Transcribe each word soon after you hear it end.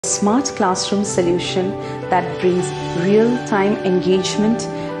Smart classroom solution that brings real-time engagement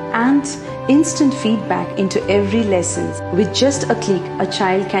and instant feedback into every lesson. With just a click, a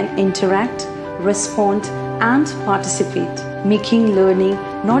child can interact, respond, and participate, making learning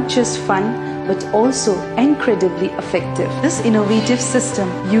not just fun but also incredibly effective. This innovative system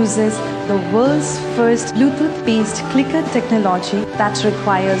uses the world's first Bluetooth-based clicker technology that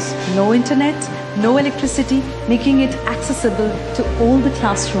requires no internet, no electricity, making it accessible to all the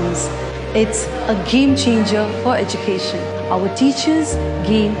classrooms. It's a game changer for education. Our teachers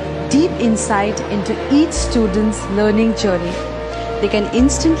gain deep insight into each student's learning journey. They can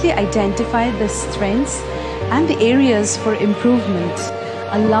instantly identify the strengths and the areas for improvement,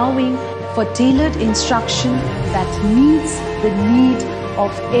 allowing for tailored instruction that meets the need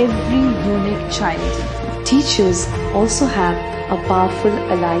of every unique child. Teachers also have a powerful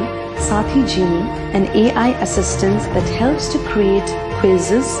ally, SaathiGenie, an AI assistant that helps to create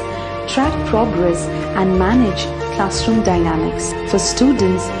quizzes, track progress, and manage classroom dynamics. For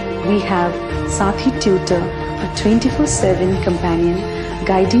students, we have SaathiTutor, a 24/7 companion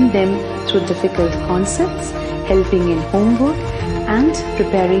guiding them through difficult concepts, helping in homework, and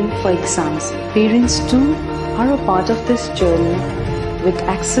preparing for exams. Parents too are a part of this journey. With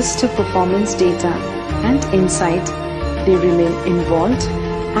access to performance data and insight, they remain involved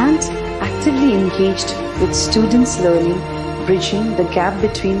and actively engaged with students' learning, bridging the gap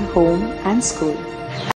between home and school.